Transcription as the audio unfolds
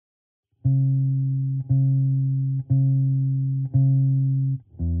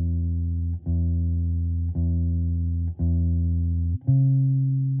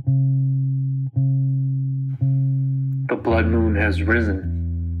blood moon has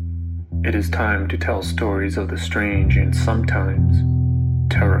risen. It is time to tell stories of the strange and sometimes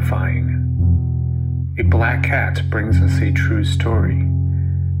terrifying. A black cat brings us a true story.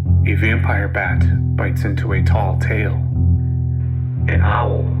 A vampire bat bites into a tall tale. An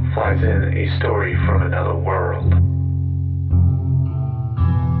owl flies in a story from another world.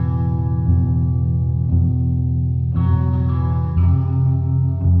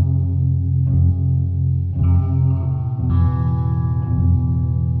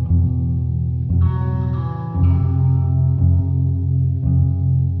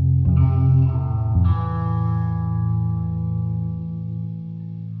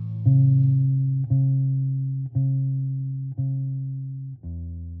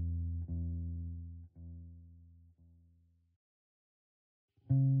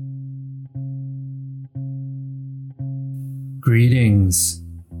 Greetings.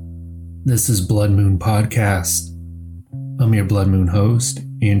 This is Blood Moon Podcast. I'm your Blood Moon host,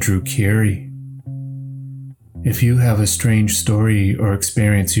 Andrew Carey. If you have a strange story or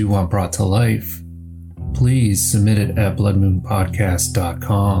experience you want brought to life, please submit it at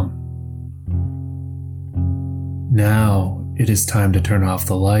bloodmoonpodcast.com. Now it is time to turn off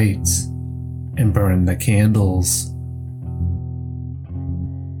the lights and burn the candles.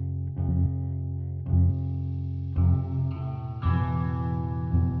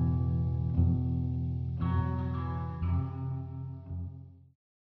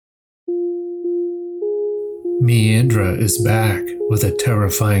 Meandra is back with a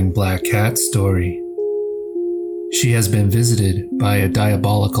terrifying black cat story. She has been visited by a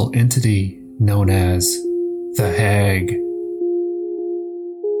diabolical entity known as the Hag.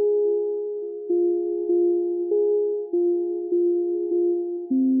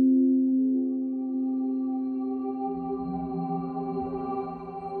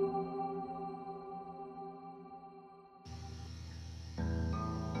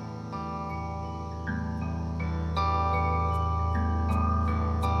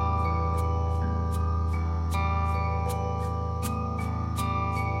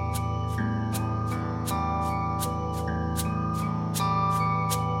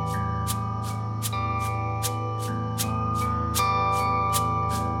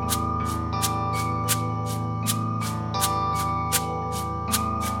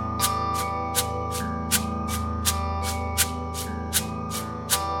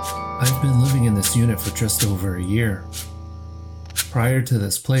 I've been living in this unit for just over a year. Prior to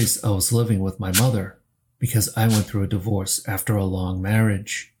this place, I was living with my mother because I went through a divorce after a long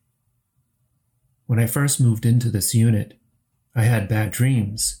marriage. When I first moved into this unit, I had bad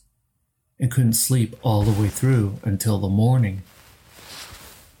dreams and couldn't sleep all the way through until the morning.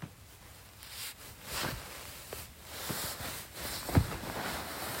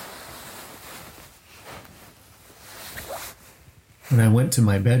 When I went to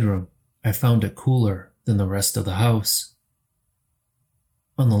my bedroom, I found it cooler than the rest of the house.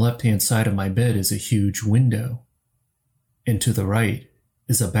 On the left-hand side of my bed is a huge window, and to the right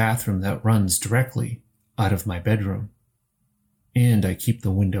is a bathroom that runs directly out of my bedroom, and I keep the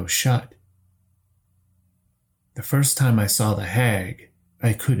window shut. The first time I saw the Hag,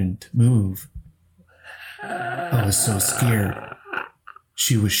 I couldn't move. I was so scared.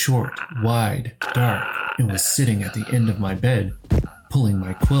 She was short, wide, dark, and was sitting at the end of my bed, pulling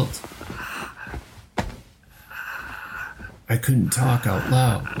my quilt. I couldn't talk out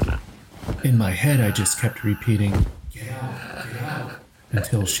loud. In my head, I just kept repeating, "Get out,"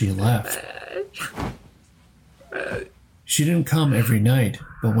 until she left. She didn't come every night,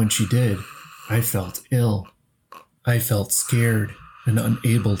 but when she did, I felt ill. I felt scared and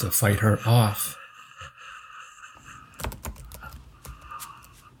unable to fight her off.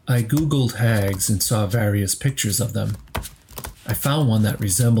 I Googled hags and saw various pictures of them. I found one that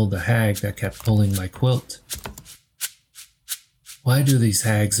resembled the hag that kept pulling my quilt. Why do these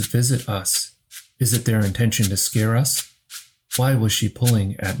hags visit us? Is it their intention to scare us? Why was she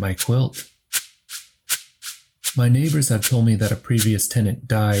pulling at my quilt? My neighbors have told me that a previous tenant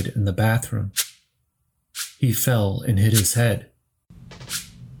died in the bathroom. He fell and hit his head.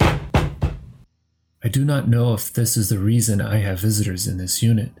 I do not know if this is the reason I have visitors in this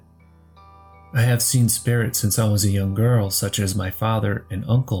unit. I have seen spirits since I was a young girl, such as my father and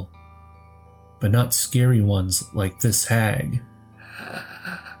uncle, but not scary ones like this hag.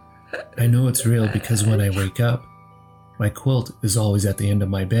 I know it's real because when I wake up, my quilt is always at the end of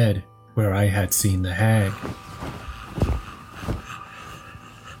my bed where I had seen the hag.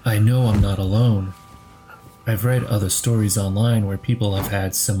 I know I'm not alone. I've read other stories online where people have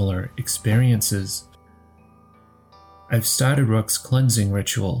had similar experiences. I've started Rook's cleansing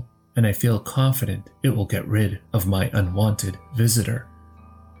ritual and I feel confident it will get rid of my unwanted visitor.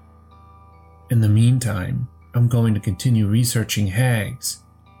 In the meantime, I'm going to continue researching hags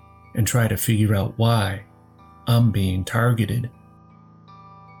and try to figure out why I'm being targeted.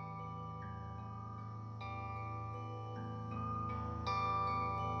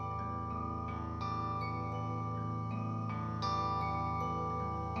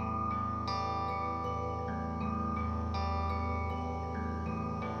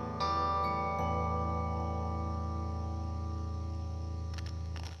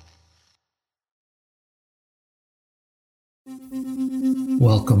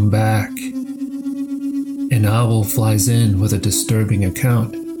 Welcome back. An owl flies in with a disturbing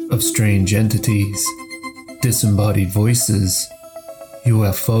account of strange entities, disembodied voices,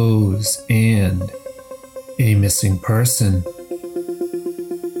 UFOs, and a missing person.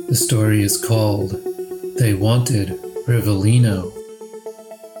 The story is called They Wanted Rivellino.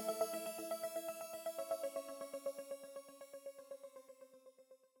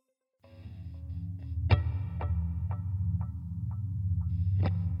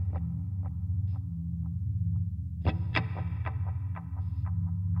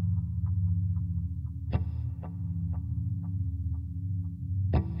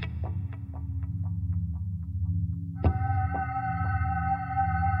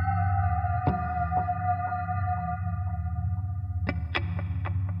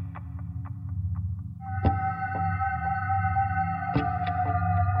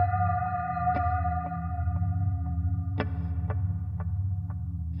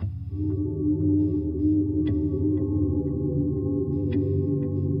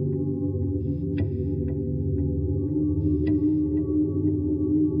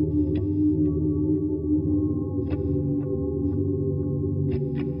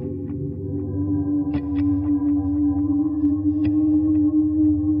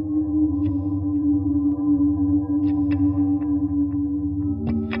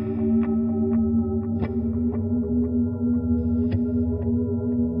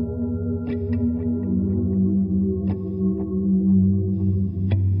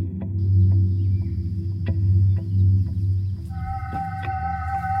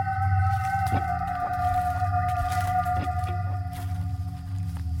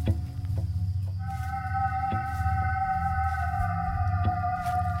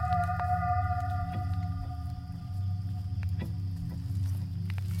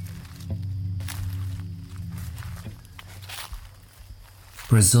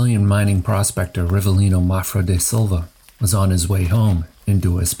 Brazilian mining prospector Rivellino Mafra de Silva was on his way home in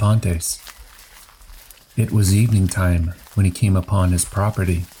Duas Pontes. It was evening time when he came upon his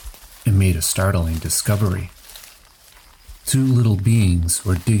property and made a startling discovery. Two little beings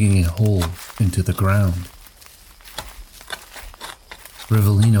were digging a hole into the ground.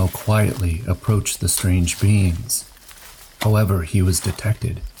 Rivellino quietly approached the strange beings. However, he was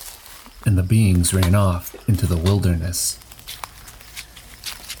detected, and the beings ran off into the wilderness.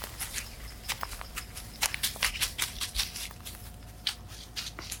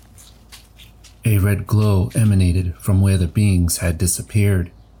 A red glow emanated from where the beings had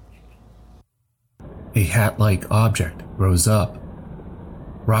disappeared. A hat-like object rose up,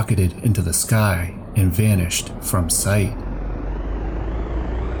 rocketed into the sky, and vanished from sight.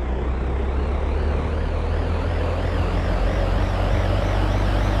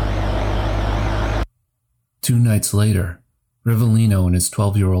 Two nights later, Rivellino and his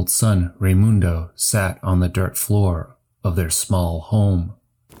 12-year-old son, Raimundo, sat on the dirt floor of their small home.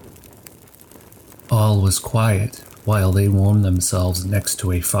 All was quiet while they warmed themselves next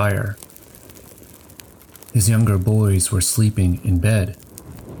to a fire. His younger boys were sleeping in bed.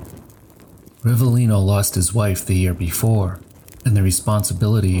 Rivellino lost his wife the year before, and the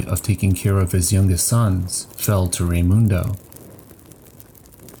responsibility of taking care of his youngest sons fell to Raimundo.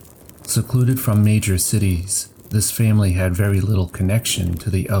 Secluded from major cities, this family had very little connection to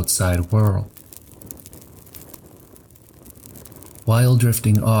the outside world. While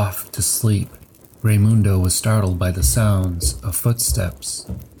drifting off to sleep, Raimundo was startled by the sounds of footsteps.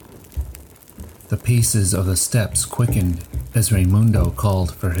 The paces of the steps quickened as Raimundo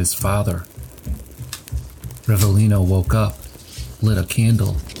called for his father. Rivellino woke up, lit a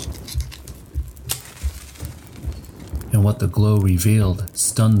candle, and what the glow revealed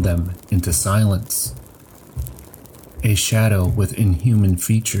stunned them into silence. A shadow with inhuman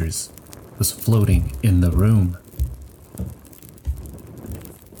features was floating in the room.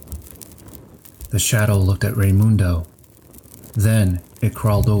 The shadow looked at Raimundo. Then it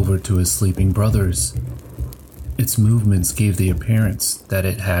crawled over to his sleeping brothers. Its movements gave the appearance that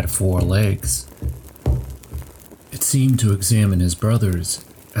it had 4 legs. It seemed to examine his brothers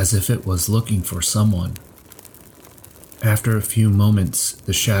as if it was looking for someone. After a few moments,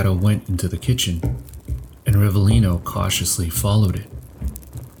 the shadow went into the kitchen, and Rivellino cautiously followed it.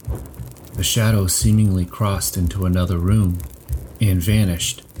 The shadow seemingly crossed into another room and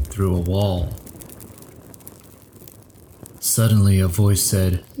vanished through a wall. Suddenly a voice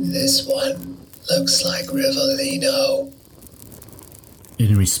said, "This one looks like Rivellino."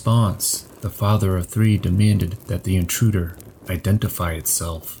 In response, the father of three demanded that the intruder identify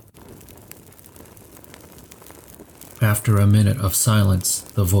itself. After a minute of silence,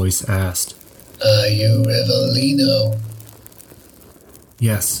 the voice asked, "Are you Rivellino?"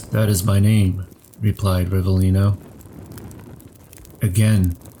 "Yes, that is my name," replied Rivellino.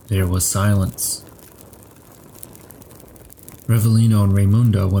 Again, there was silence. Rivellino and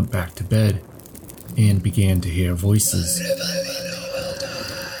Raimundo went back to bed and began to hear voices. "Rivellino will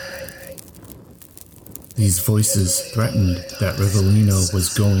die." These voices threatened that Rivellino was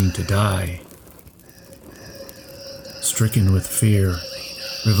going to die. Stricken with fear,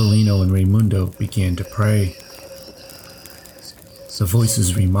 Rivellino and Raimundo began to pray. The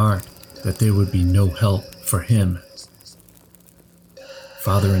voices remarked that there would be no help for him.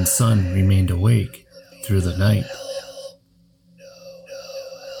 Father and son remained awake through the night.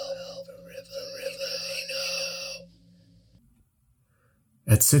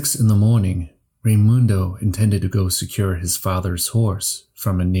 At 6 a.m, Raimundo intended to go secure his father's horse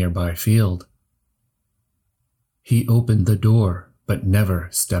from a nearby field. He opened the door, but never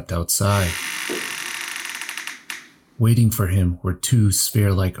stepped outside. Waiting for him were two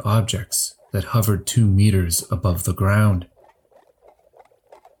sphere-like objects that hovered 2 meters above the ground.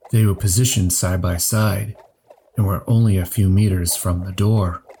 They were positioned side by side and were only a few meters from the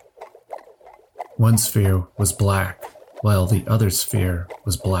door. One sphere was black, while the other sphere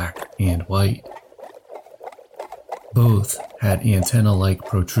was black and white. Both had antenna-like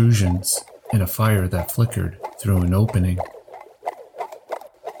protrusions and a fire that flickered through an opening.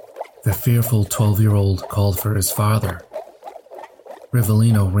 The fearful 12-year-old called for his father.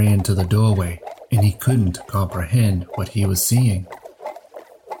 Rivellino ran to the doorway, and he couldn't comprehend what he was seeing.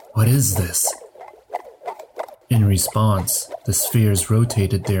 "What is this?" In response, the spheres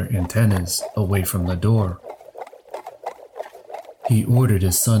rotated their antennas away from the door. He ordered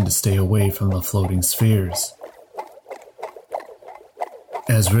his son to stay away from the floating spheres.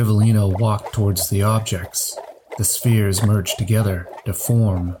 As Rivellino walked towards the objects, the spheres merged together to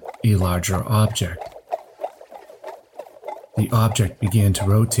form a larger object. The object began to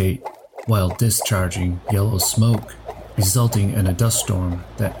rotate while discharging yellow smoke, resulting in a dust storm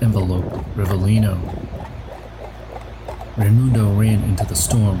that enveloped Rivellino. Raimundo ran into the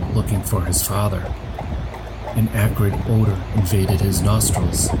storm looking for his father. An acrid odor invaded his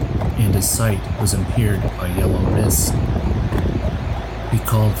nostrils, and his sight was impaired by yellow mist. He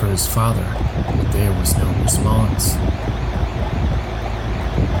called for his father, but there was no response.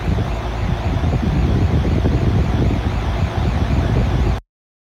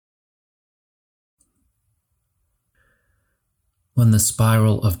 When the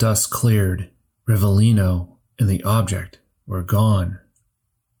spiral of dust cleared, Rivellino and the object were gone.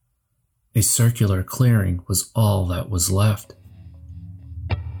 A circular clearing was all that was left.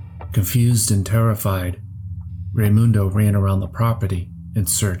 Confused and terrified, Raimundo ran around the property in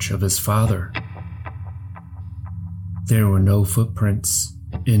search of his father. There were no footprints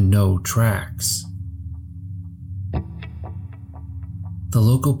and no tracks. The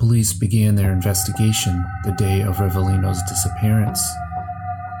local police began their investigation the day of Rivellino's disappearance.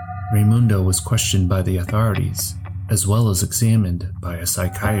 Raimundo was questioned by the authorities, as well as examined by a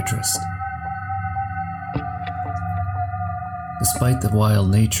psychiatrist. Despite the wild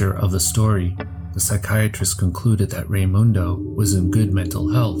nature of the story, the psychiatrist concluded that Raimundo was in good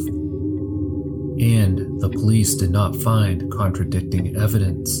mental health, and the police did not find contradicting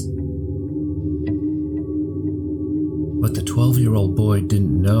evidence. What the 12-year-old boy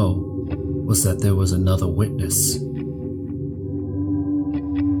didn't know was that there was another witness.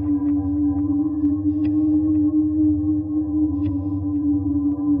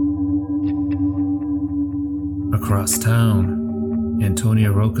 Across town,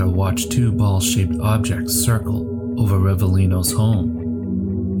 Antonia Rocca watched 2 ball-shaped objects circle over Rivellino's home,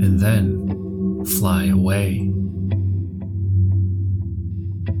 and then fly away.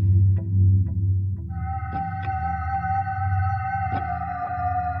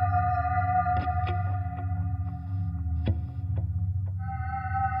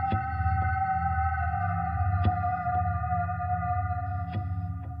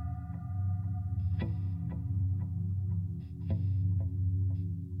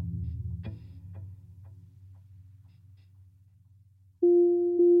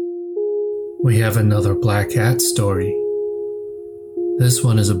 we have another black cat story. This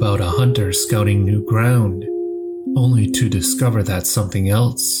one is about a hunter scouting new ground, only to discover that something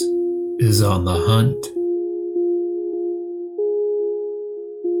else is on the hunt.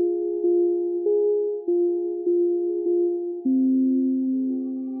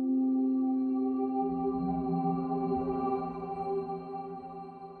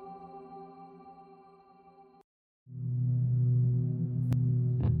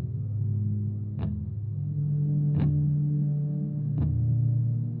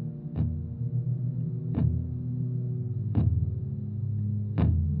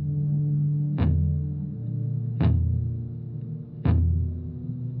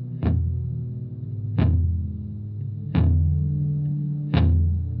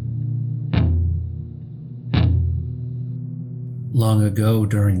 Long ago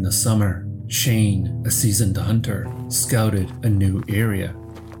during the summer, Shane, a seasoned hunter, scouted a new area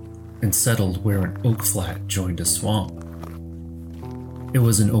and settled where an oak flat joined a swamp. It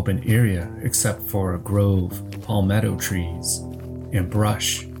was an open area except for a grove of palmetto trees and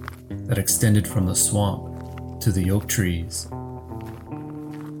brush that extended from the swamp to the oak trees.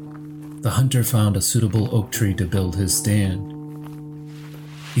 The hunter found a suitable oak tree to build his stand.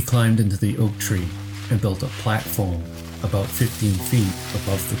 He climbed into the oak tree and built a platform about 15 feet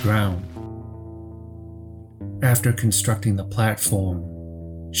above the ground. After constructing the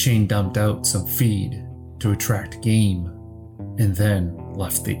platform, Shane dumped out some feed to attract game and then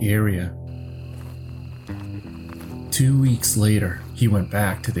left the area. 2 weeks later, he went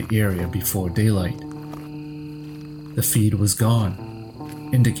back to the area before daylight. The feed was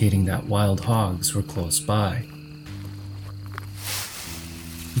gone, indicating that wild hogs were close by.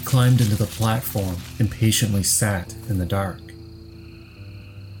 He climbed into the platform and patiently sat in the dark.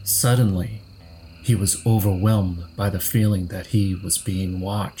 Suddenly, he was overwhelmed by the feeling that he was being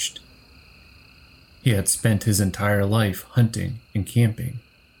watched. He had spent his entire life hunting and camping,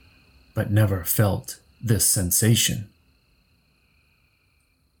 but never felt this sensation.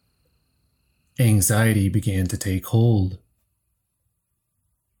 Anxiety began to take hold.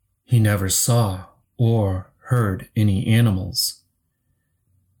 He never saw or heard any animals.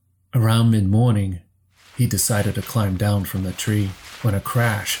 Around mid-morning, he decided to climb down from the tree when a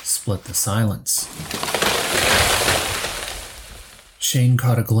crash split the silence. Shane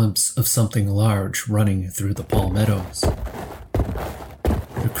caught a glimpse of something large running through the palmettos.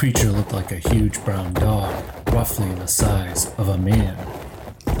 The creature looked like a huge brown dog, roughly the size of a man.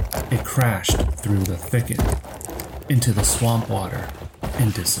 It crashed through the thicket, into the swamp water,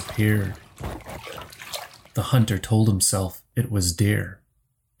 and disappeared. The hunter told himself it was deer,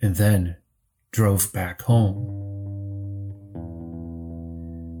 and then drove back home.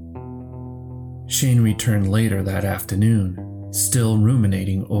 Shane returned later that afternoon, still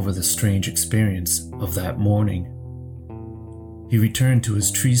ruminating over the strange experience of that morning. He returned to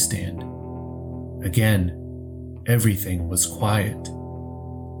his tree stand. Again, everything was quiet.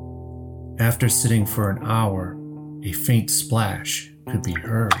 After sitting for an hour, a faint splash could be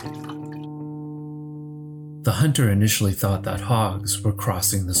heard. The hunter initially thought that hogs were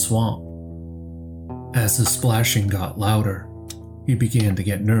crossing the swamp. As the splashing got louder, he began to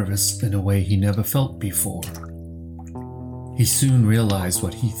get nervous in a way he never felt before. He soon realized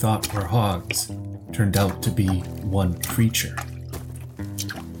what he thought were hogs turned out to be one creature.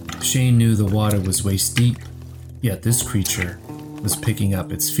 Shane knew the water was waist deep, yet this creature was picking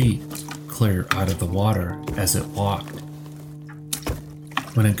up its feet clear out of the water as it walked.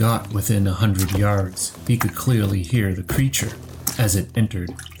 When it got within 100 yards, he could clearly hear the creature as it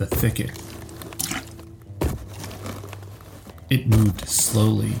entered the thicket. It moved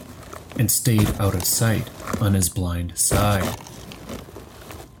slowly and stayed out of sight on his blind side.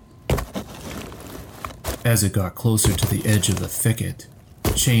 As it got closer to the edge of the thicket,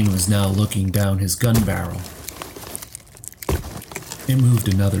 Shane was now looking down his gun barrel. It moved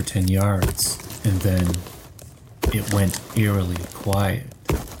another 10 yards, and then it went eerily quiet.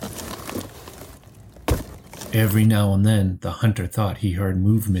 Every now and then, the hunter thought he heard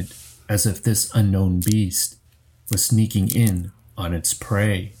movement, as if this unknown beast was sneaking in on its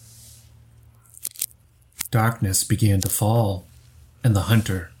prey. Darkness began to fall, and the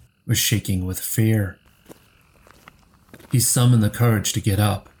hunter was shaking with fear. He summoned the courage to get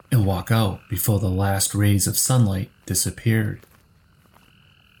up and walk out before the last rays of sunlight disappeared.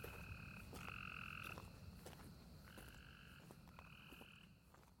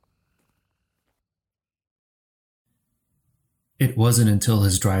 It wasn't until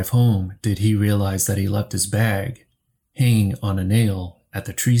his drive home did he realize that he left his bag hanging on a nail at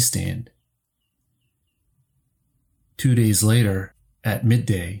the tree stand. 2 days later, At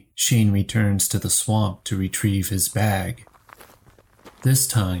midday, Shane returns to the swamp to retrieve his bag. This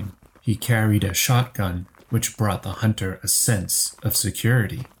time, he carried a shotgun, which brought the hunter a sense of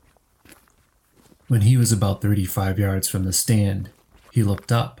security. When he was about 35 yards from the stand, he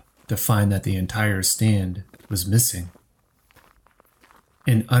looked up to find that the entire stand was missing.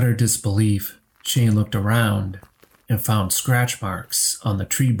 In utter disbelief, Shane looked around and found scratch marks on the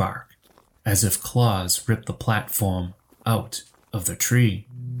tree bark, as if claws ripped the platform out of the tree.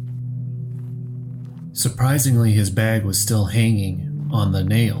 Surprisingly, his bag was still hanging on the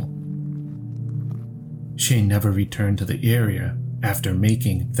nail. Shane never returned to the area after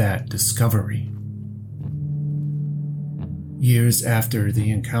making that discovery. Years after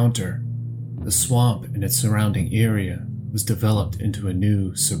the encounter, the swamp and its surrounding area was developed into a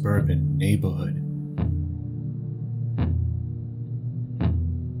new suburban neighborhood.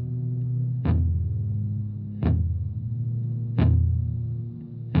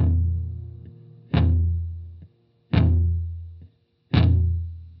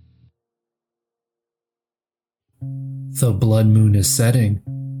 The blood moon is setting.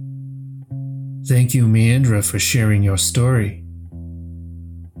 Thank you, Meandra, for sharing your story.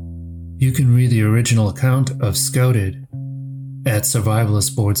 You can read the original account of Scouted at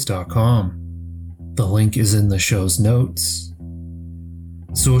survivalistboards.com. The link is in the show's notes.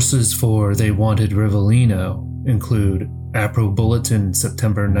 Sources for They Wanted Rivellino include Apro Bulletin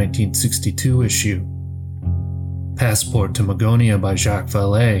September 1962 issue, Passport to Magonia by Jacques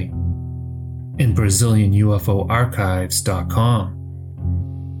Vallée, and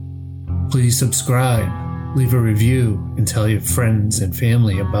BrazilianUFOarchives.com. Please subscribe, leave a review, and tell your friends and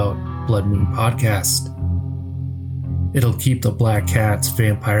family about Blood Moon Podcast. It'll keep the black cats,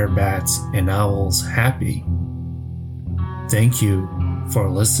 vampire bats, and owls happy. Thank you for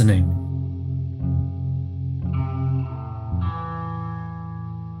listening.